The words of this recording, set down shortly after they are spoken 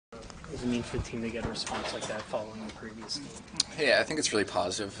does it mean for the team to get a response like that following the previous game? Yeah, I think it's really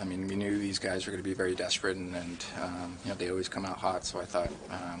positive. I mean, we knew these guys were going to be very desperate, and they always come out hot. So I thought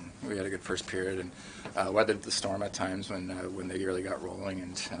we had a good first period and weathered the storm at times when they really got rolling,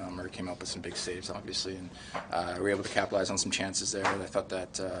 and Murray came up with some big saves, obviously, and we were able to capitalize on some chances there. I thought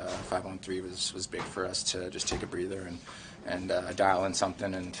that 5-on-3 was big for us to just take a breather and dial in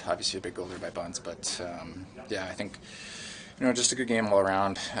something, and obviously a big goal there by Bunce. But yeah, I think just a good game all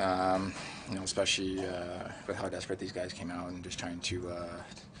around. Especially with how desperate these guys came out and just trying to,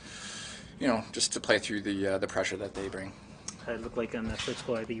 just to play through the pressure that they bring. It looked like on that first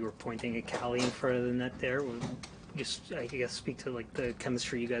goal, I think you were pointing at Cali in front of the net there. Just, I guess, speak to like the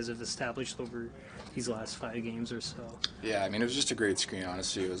chemistry you guys have established over these last 5 games or so. Yeah, I mean, it was just a great screen,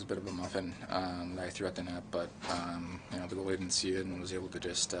 honestly. It was a bit of a muffin that I threw at the net, but, the goalie didn't see it and was able to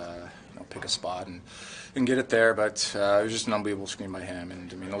just, pick a spot and get it there. But it was just an unbelievable screen by him.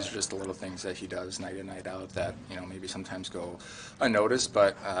 And, I mean, those are just the little things that he does night in, night out that, maybe sometimes go unnoticed.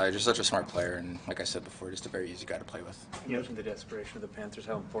 But just such a smart player and, like I said before, just a very easy guy to play with. You mentioned the desperation of the Panthers.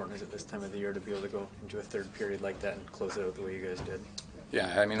 How important is it this time of the year to be able to go into a third period like that and close it out the way you guys did?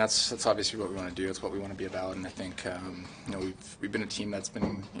 Yeah, I mean that's obviously what we want to do. It's what we want to be about, and I think we've been a team that's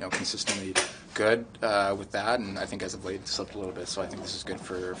been consistently good with that, and I think as of late it's slipped a little bit. So I think this is good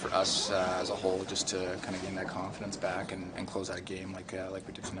for us as a whole, just to kind of gain that confidence back and close out a game like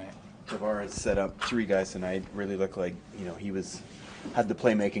we did tonight. Tavares set up 3 guys tonight. Really looked like he had the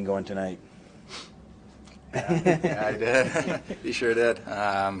playmaking going tonight. Yeah, I did. He sure did.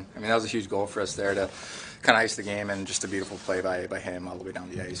 I mean, that was a huge goal for us there to kind of ice the game, and just a beautiful play by him all the way down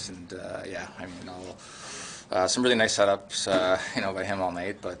the ice. And some really nice setups, by him all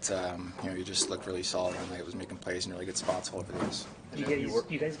night. But he just looked really solid all night. Was making plays in really good spots all over the ice.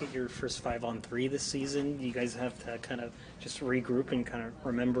 You guys get your first 5-on-3 this season. You guys have to kind of just regroup and kind of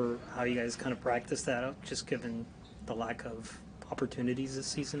remember how you guys kind of practice that out, just given the lack of opportunities this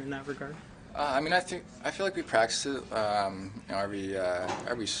season in that regard. I feel like we practice it,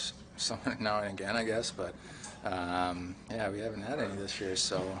 every so now and again, I guess. But we haven't had any this year,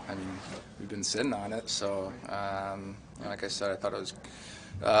 so I mean, we've been sitting on it. So like I said, I thought it was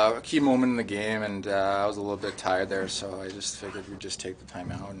a key moment in the game, and I was a little bit tired there, so I just figured we'd just take the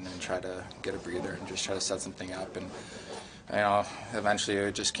time out and try to get a breather and just try to set something up. And eventually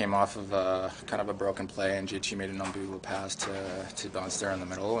it just came off of kind of a broken play, and JT made an unbelievable pass to Bunce there in the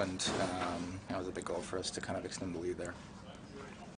middle, and it was a big goal for us to kind of extend the lead there.